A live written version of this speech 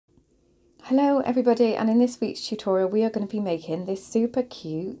Hello everybody, and in this week's tutorial we are going to be making this super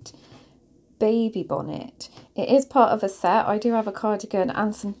cute baby bonnet. It is part of a set. I do have a cardigan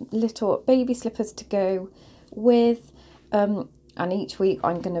and some little baby slippers to go with, and each week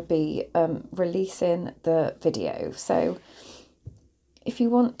I'm going to be releasing the video. So if you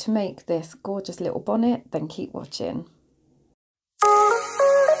want to make this gorgeous little bonnet, then keep watching.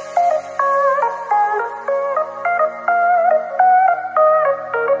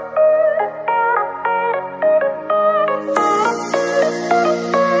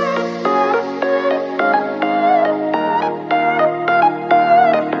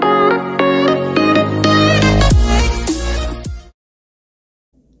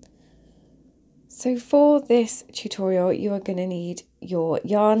 So for this tutorial you are going to need your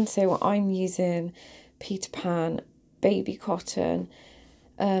yarn. So I'm using Peter Pan baby cotton.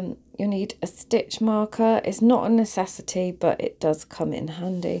 You'll need a stitch marker. It's not a necessity, but it does come in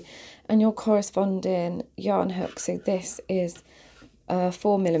handy, and your corresponding yarn hook. So this is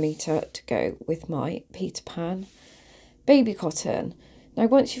 4mm to go with my Peter Pan baby cotton. Now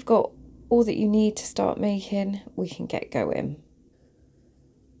once you've got all that you need to start making, we can get going.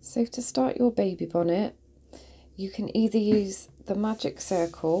 So to start your baby bonnet, you can either use the magic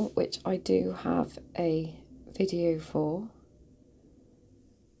circle, which I do have a video for.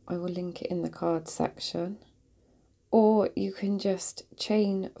 I will link it in the card section. Or you can just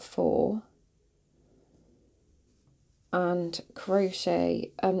chain 4 and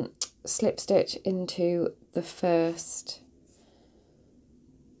crochet, slip stitch into the first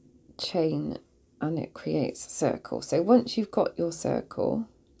chain and it creates a circle. So once you've got your circle,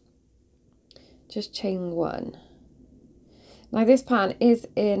 just chain 1. Now this pattern is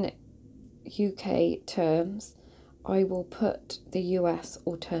in UK terms. I will put the US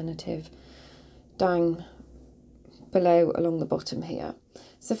alternative down below along the bottom here.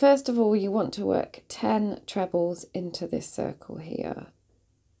 So first of all you want to work 10 trebles into this circle here.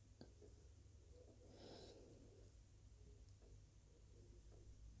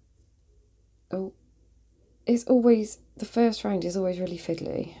 Oh, it's always, the first round is always really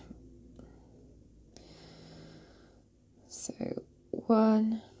fiddly. So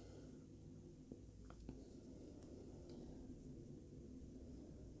 1,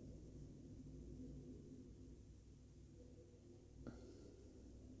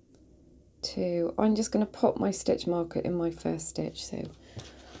 2. I'm just going to pop my stitch marker in my first stitch so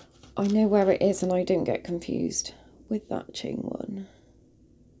I know where it is and I don't get confused with that chain 1.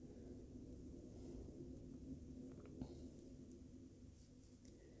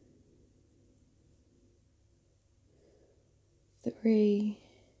 3,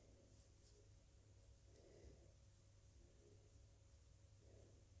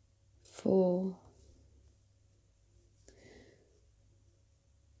 4,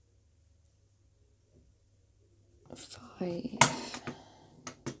 5,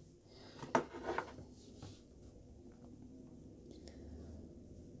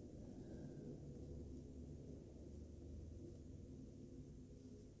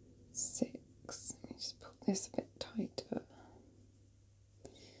 6. Let me just put this a bit tighter.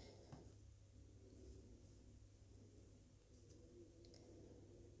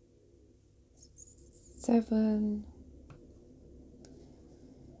 7,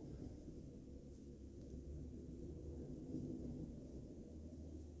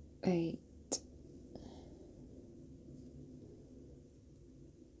 8,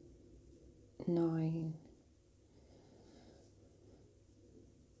 9,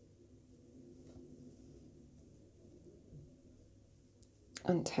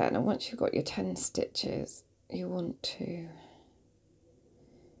 and 10. And once you've got your 10 stitches, you want to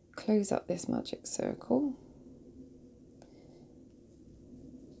close up this magic circle.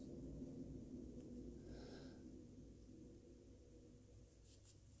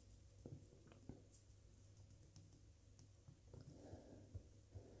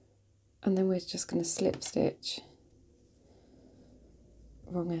 And then we're just going to slip stitch,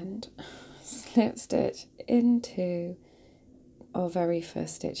 wrong end, slip stitch into our very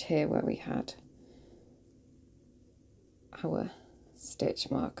first stitch here where we had our stitch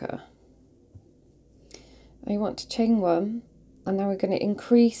marker. Now you want to chain 1, and now we're going to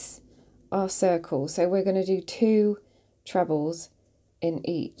increase our circle. So we're going to do 2 trebles in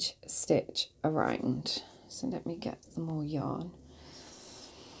each stitch around. So let me get some more yarn.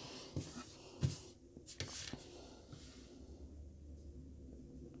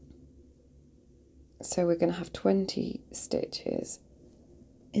 So we're going to have 20 stitches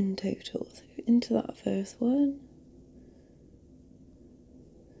in total. So into that first one.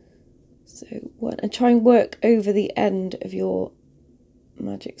 So one, and try and work over the end of your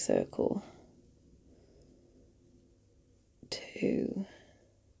magic circle. 2,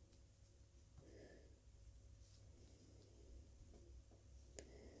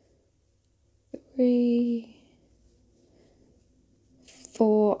 3,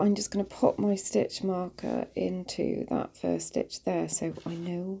 4. I'm just going to pop my stitch marker into that first stitch there so I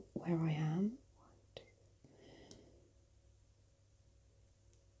know where I am.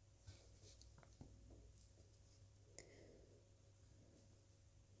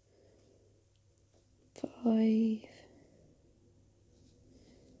 5,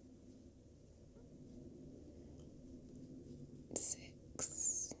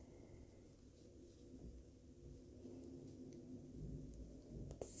 6,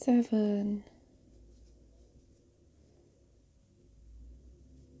 7,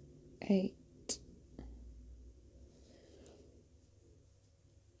 8,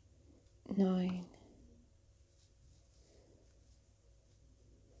 9,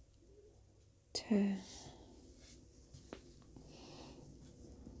 10,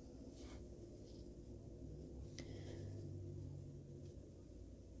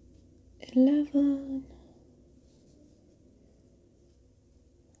 11,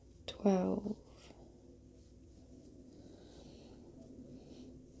 12,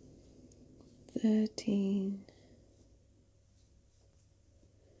 13,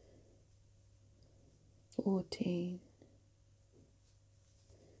 14,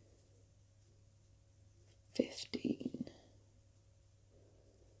 15,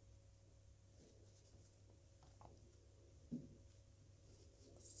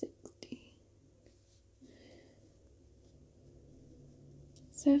 16,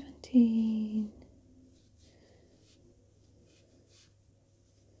 17,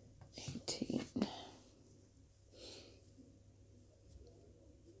 18,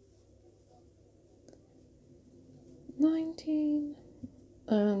 19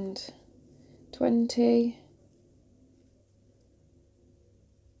 and 20.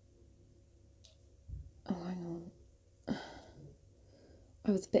 Oh, hang on.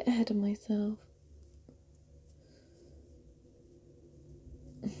 I was a bit ahead of myself.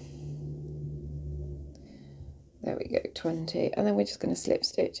 There we go, 20. And then we're just going to slip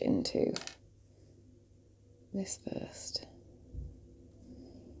stitch into this first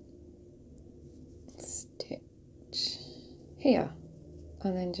stitch here,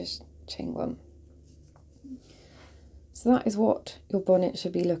 and then just chain 1. So that is what your bonnet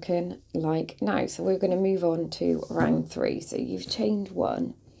should be looking like now. So we're going to move on to round 3. So you've chained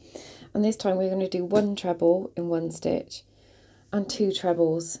 1, and this time we're going to do 1 treble in 1 stitch and 2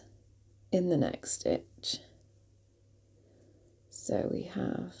 trebles in the next stitch. So we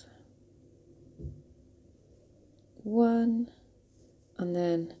have 1 and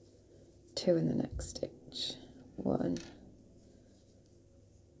then 2 in the next stitch. 1,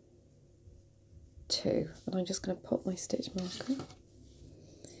 2, and I'm just going to pop my stitch marker,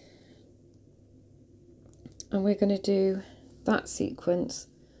 and we're going to do that sequence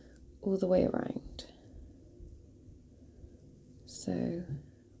all the way around. So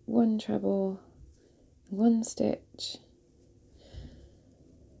 1 treble, 1 stitch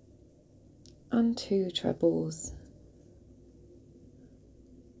and 2 trebles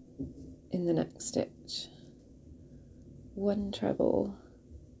in the next stitch. 1 treble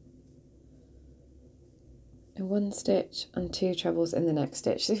in 1 stitch and 2 trebles in the next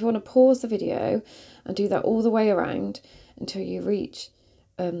stitch. So if you want to pause the video and do that all the way around until you reach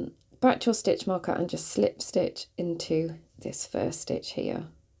back to your stitch marker and just slip stitch into this first stitch here.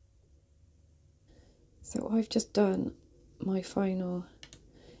 So I've just done my final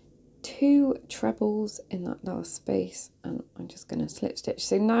 2 trebles in that last space, and I'm just going to slip stitch.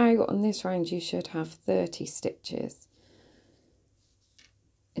 So now on this round you should have 30 stitches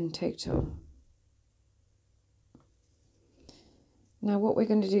in total. Now what we're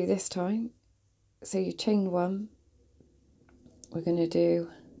going to do this time, so you chain 1, we're going to do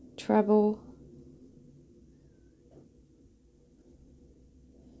treble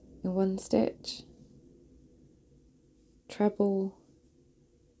in 1 stitch, treble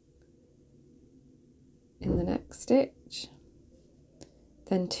in the next stitch,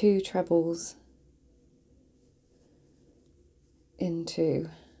 then 2 trebles into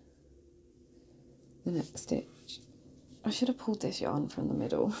the next stitch. I should have pulled this yarn from the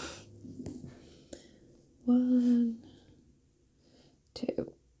middle. 1,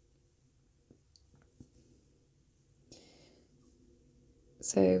 2.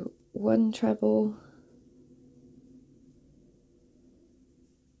 So 1 treble,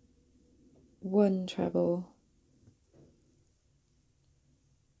 1 treble,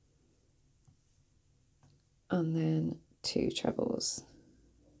 and then 2 trebles.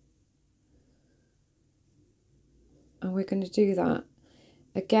 And we're going to do that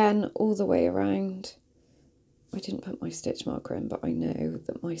again all the way around. I didn't put my stitch marker in, but I know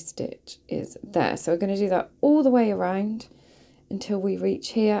that my stitch is there. So we're going to do that all the way around until we reach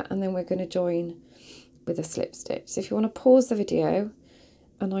here, and then we're going to join with a slip stitch. So if you want to pause the video,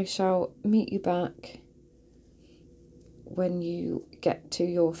 and I shall meet you back when you get to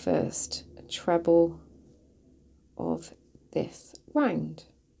your first treble of this round.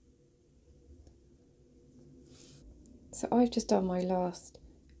 So I've just done my last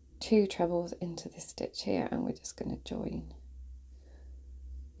 2 trebles into this stitch here, and we're just going to join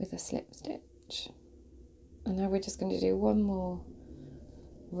with a slip stitch. And now we're just going to do one more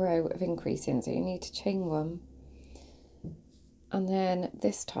row of increasing, so you need to chain 1, and then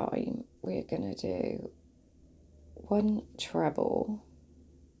this time we're going to do 1 treble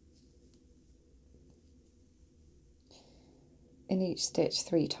in each stitch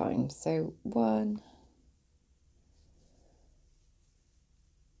 3 times. So 1,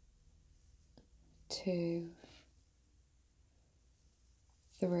 2,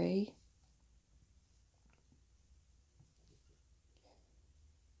 3,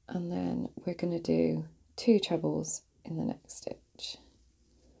 and then we're going to do 2 trebles in the next stitch.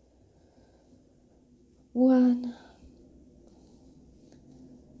 1,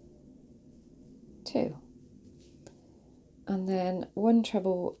 2, and then 1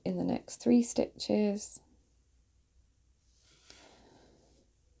 treble in the next 3 stitches.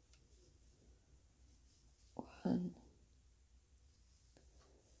 1,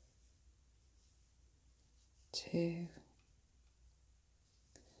 2,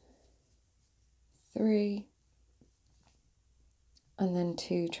 3, and then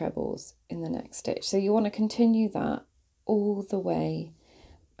 2 trebles in the next stitch. So you want to continue that all the way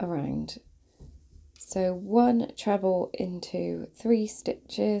around. So 1 treble into 3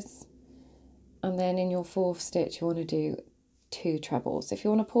 stitches, and then in your 4th stitch you want to do 2 trebles. So if you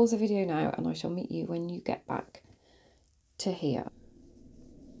want to pause the video now, and I shall meet you when you get back to here.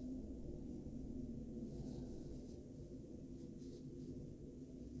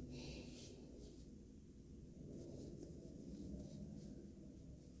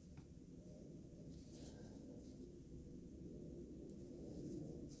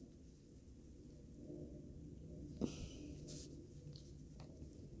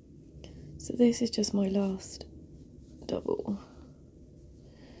 So this is just my last double,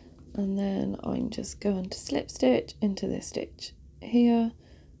 and then I'm just going to slip stitch into this stitch here,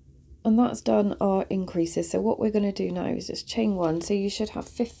 and that's done our increases. So what we're going to do now is just chain 1, so you should have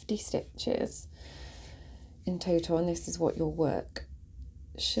 50 stitches in total, and this is what your work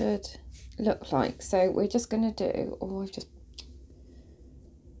should look like. So we're just going to do, oh, I've just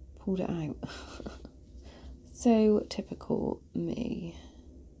pulled it out. So typical me.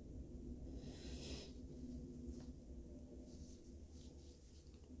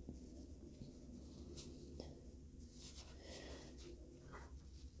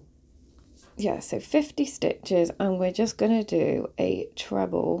 Yeah, so 50 stitches, and we're just going to do a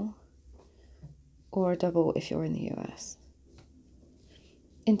treble or a double if you're in the US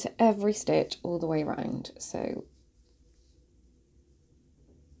into every stitch all the way around. So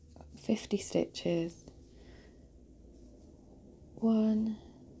 50 stitches, 1,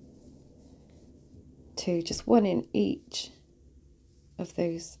 2, just 1 in each of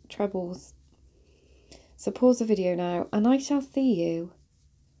those trebles. So pause the video now, and I shall see you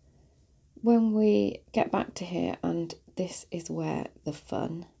when we get back to here, and this is where the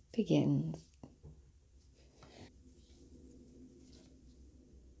fun begins.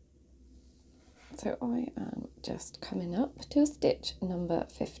 So I am just coming up to stitch number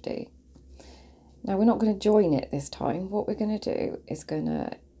 50. Now we're not going to join it this time. What we're going to do is going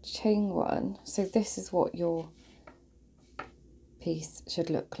to chain 1. So this is what your piece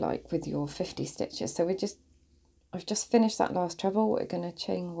should look like with your 50 stitches. So I've just finished that last treble. We're going to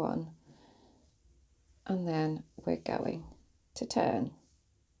chain 1, and then we're going to turn.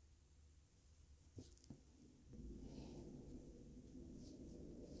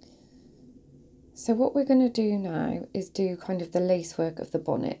 So what we're going to do now is do kind of the lace work of the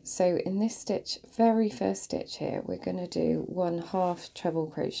bonnet. So in this stitch, very first stitch here, we're going to do 1/2 treble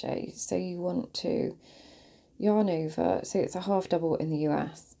crochet. So you want to yarn over, so it's a half double in the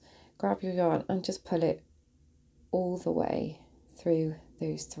US, grab your yarn and just pull it all the way through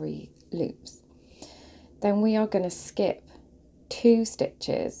those 3 loops. Then we are going to skip 2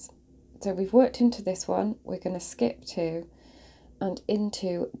 stitches. So we've worked into this one, we're going to skip 2, and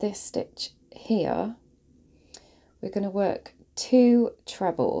into this stitch here we're going to work 2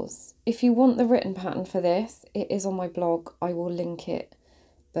 trebles. If you want the written pattern for this, it is on my blog, I will link it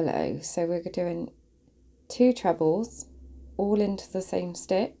below. So we're doing 2 trebles all into the same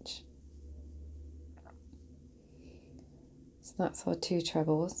stitch. So that's our 2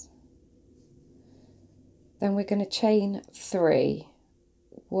 trebles. Then we're going to chain 3.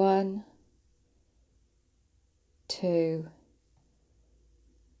 1, 2,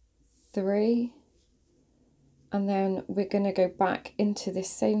 3, and then we're going to go back into this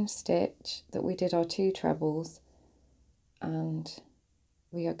same stitch that we did our 2 trebles, and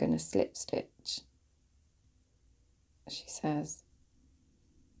we are going to slip stitch, she says.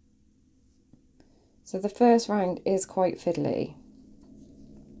 So the first round is quite fiddly.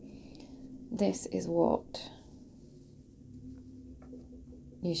 This is what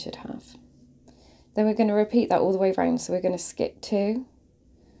you should have. Then we're going to repeat that all the way around. So we're going to skip 2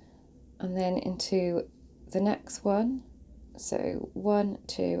 and then into the next one. So 1,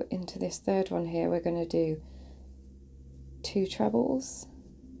 2, into this third one here, we're going to do 2 trebles.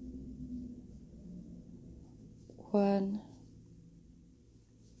 1,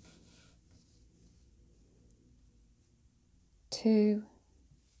 2,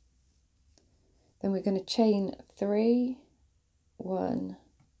 then we're going to chain 3, 1,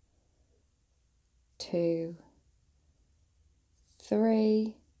 2,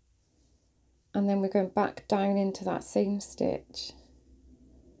 3, and then we're going back down into that same stitch,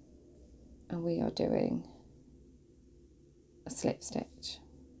 and we are doing a slip stitch,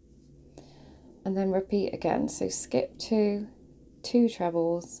 and then repeat again. So skip 2, 2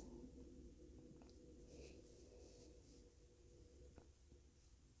 trebles,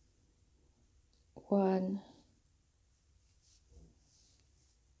 1,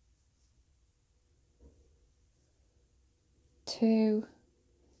 2,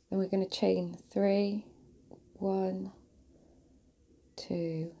 then we're going to chain 3, 1,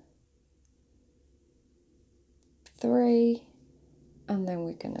 2, 3, and then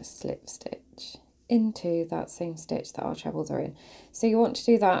we're going to slip stitch into that same stitch that our trebles are in. So you want to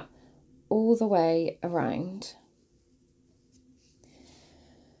do that all the way around,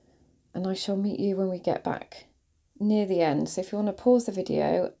 and I shall meet you when we get back near the end. So if you want to pause the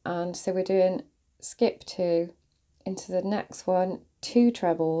video, and so we're doing skip 2 into the next one, 2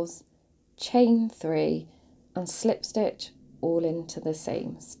 trebles, chain 3 and slip stitch all into the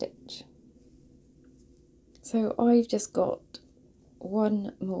same stitch. So I've just got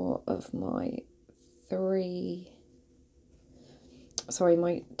one more of my 2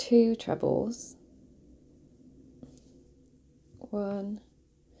 trebles. 1,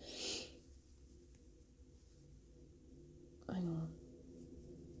 hang on,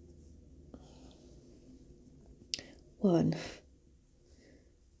 1,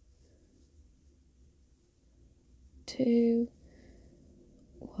 2,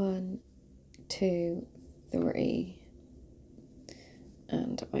 1, 2, 3,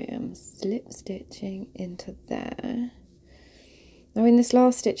 and I am slip stitching into there. Now in this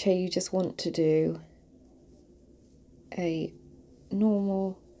last stitch here, you just want to do a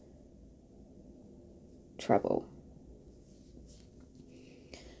normal treble.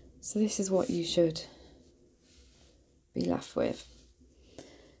 So this is what you should be left with.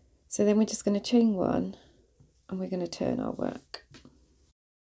 So then we're just going to chain 1 and we're going to turn our work.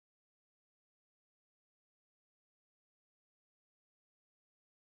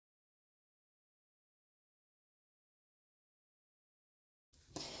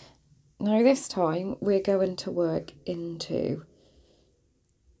 Now this time we're going to work into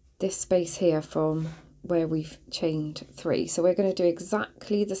this space here from where we've chained 3. So we're going to do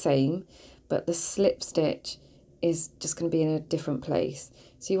exactly the same, but the slip stitch is just going to be in a different place.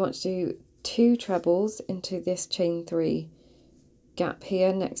 So you want to do 2 trebles into this chain 3 gap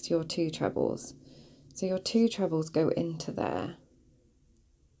here next to your 2 trebles. So your 2 trebles go into there.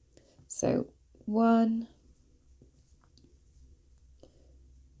 So 1,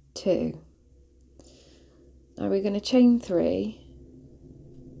 2. Now we're going to chain 3.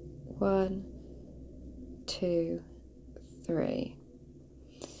 1, 2, 3.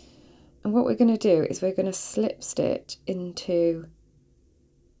 And what we're going to do is we're going to slip stitch into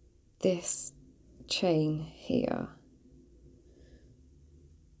this chain here.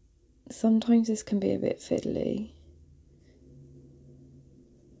 Sometimes this can be a bit fiddly.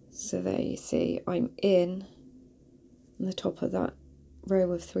 So there you see, I'm in on the top of that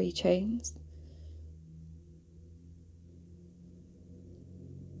row of 3 chains.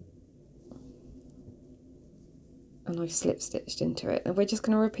 And I've slip stitched into it, and we're just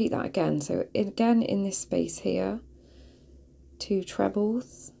going to repeat that again. So again in this space here, 2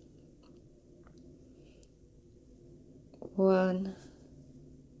 trebles, 1,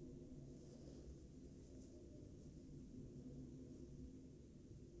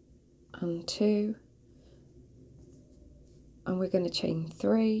 2, we're going to chain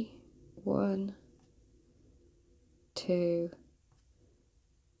 3, 1, 2,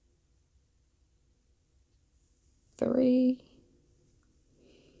 3,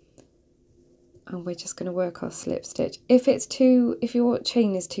 and we're just going to work our slip stitch. If your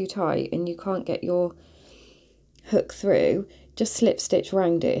chain is too tight and you can't get your hook through, just slip stitch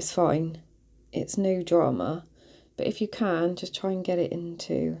round it, it's fine, it's no drama. But if you can, just try and get it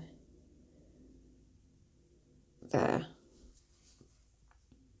into there.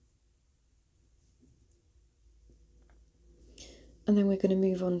 And then we're going to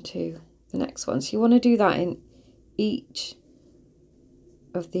move on to the next one. So you want to do that in each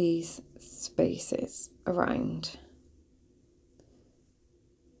of these spaces around.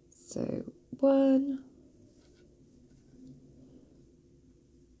 So 1,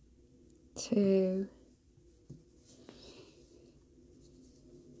 2,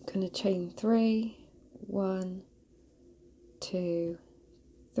 going to chain 3, 1, 2,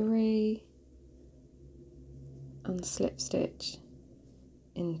 3, and slip stitch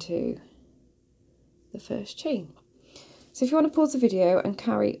into the first chain. So if you want to pause the video and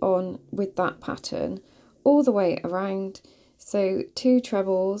carry on with that pattern all the way around, so 2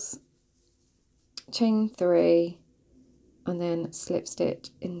 trebles, chain 3, and then slip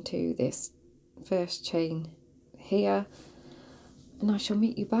stitch into this first chain here, and I shall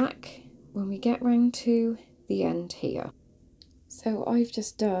meet you back when we get round to the end here. So I've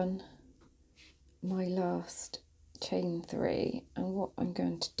just done my last chain 3, and what I'm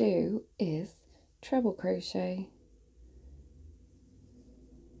going to do is treble crochet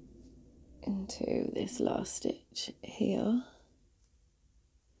into this last stitch here,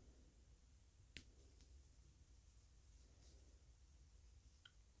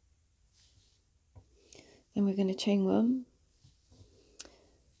 then we're going to chain 1,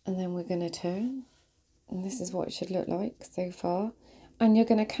 and then we're going to turn, and this is what it should look like so far. And you're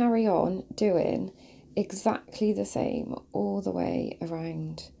going to carry on doing exactly the same all the way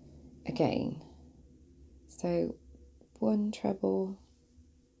around again. So 1 treble,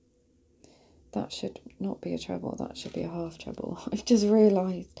 that should not be a treble, that should be a half treble. I've just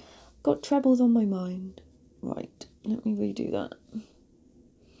realised I've got trebles on my mind. Right, let me redo that.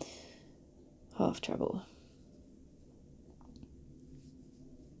 Half treble.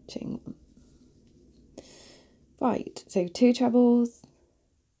 Chain 1. Right, so 2 trebles,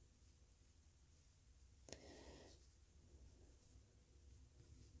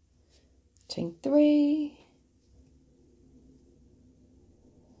 chain 3,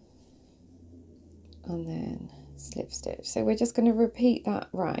 and then slip stitch. So we're just going to repeat that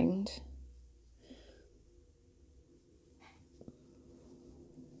round.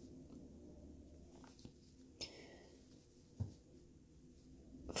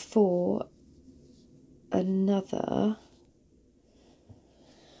 For another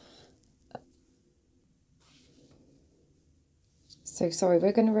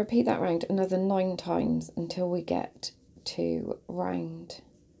we're going to repeat that round another 9 times until we get to round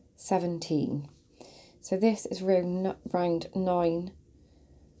 17. So this is round 9,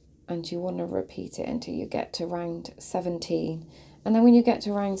 and you want to repeat it until you get to round 17. And then when you get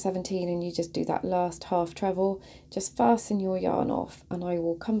to round 17 and you just do that last half treble, just fasten your yarn off, and I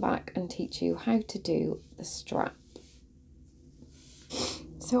will come back and teach you how to do the strap.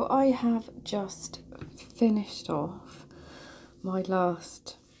 So I have just finished off my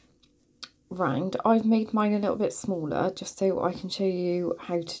last round. I've made mine a little bit smaller just so I can show you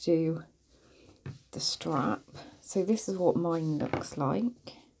how to do the strap. So this is what mine looks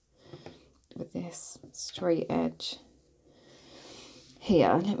like with this straight edge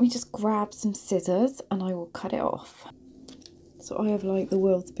here. Let me just grab some scissors and I will cut it off. So I have like the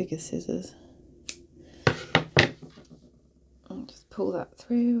world's biggest scissors. And just pull that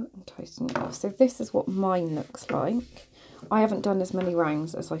through and tighten it off. So this is what mine looks like. I haven't done as many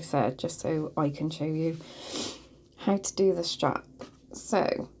rounds as I said, just so I can show you how to do the strap.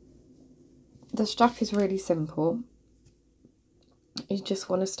 So the strap is really simple. You just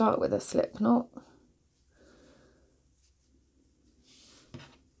want to start with a slip knot.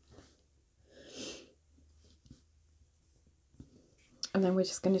 And then we're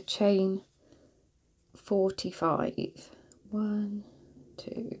just going to chain 45. 1,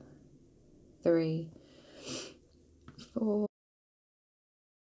 2, 3, 4.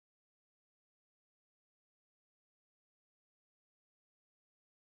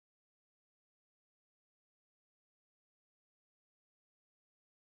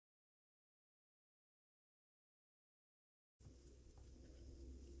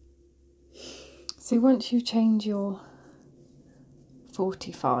 So once you've chained your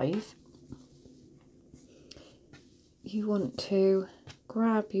 45, you want to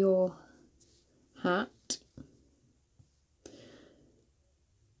grab your hat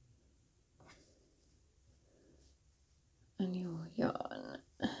and your yarn.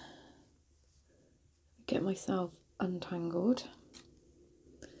 Get myself untangled.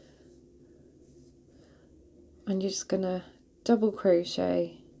 And you're just going to double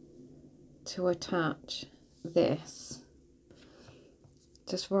crochet to attach this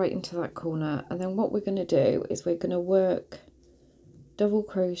just right into that corner. And then what we're going to do is we're going to work double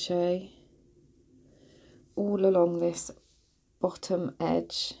crochet all along this bottom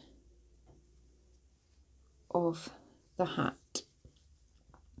edge of the hat.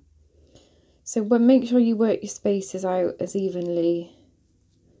 So make sure you work your spaces out as evenly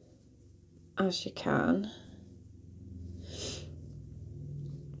as you can.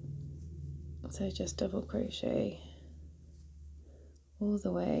 So just double crochet all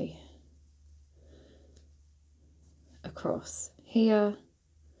the way across here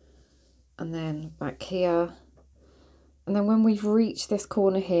and then back here. And then when we've reached this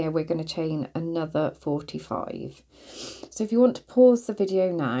corner here, we're going to chain another 45. So if you want to pause the video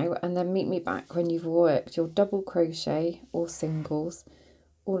now and then meet me back when you've worked your double crochet or singles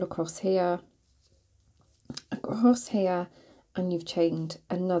all across here, and you've chained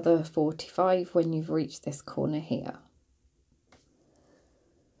another 45 when you've reached this corner here.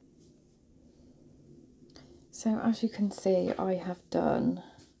 So as you can see, I have done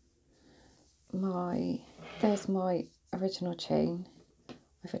there's my original chain.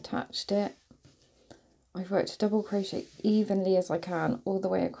 I've attached it. I've worked a double crochet evenly as I can all the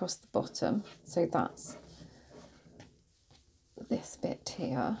way across the bottom. So that's this bit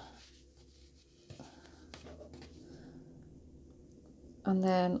here. And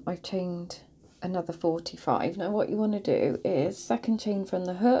then I've chained another 45. Now what you want to do is second chain from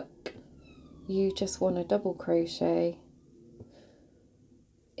the hook, you just want to double crochet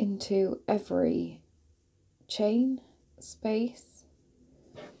into every chain space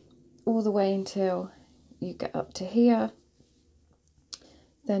all the way until you get up to here.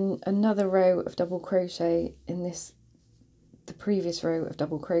 Then another row of double crochet in the previous row of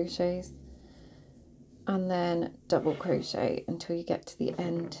double crochets, and then double crochet until you get to the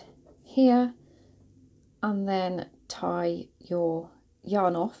end here, and then tie your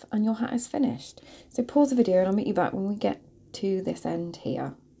yarn off and your hat is finished. So pause the video and I'll meet you back when we get to this end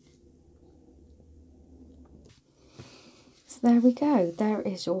here. So there we go, there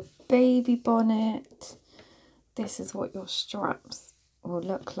is your baby bonnet. This is what your straps will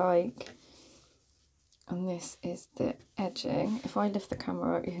look like, and this is the edging. If I lift the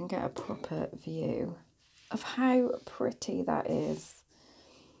camera up, you can get a proper view of how pretty that is.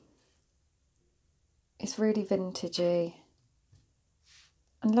 It's really vintagey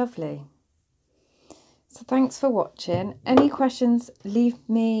and lovely. So thanks for watching. Any questions, leave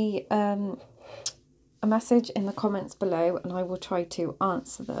me a message in the comments below and I will try to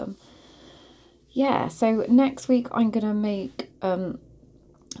answer them. Yeah, so next week I'm going to make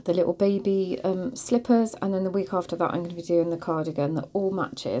the little baby slippers, and then the week after that I'm going to be doing the cardigan that all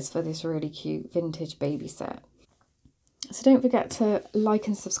matches for this really cute vintage baby set. So don't forget to like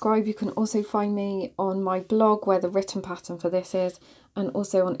and subscribe. You can also find me on my blog where the written pattern for this is, and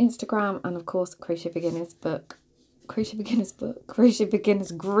also on Instagram, and of course Crochet Beginners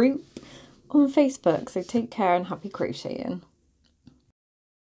Group on Facebook. So take care and happy crocheting.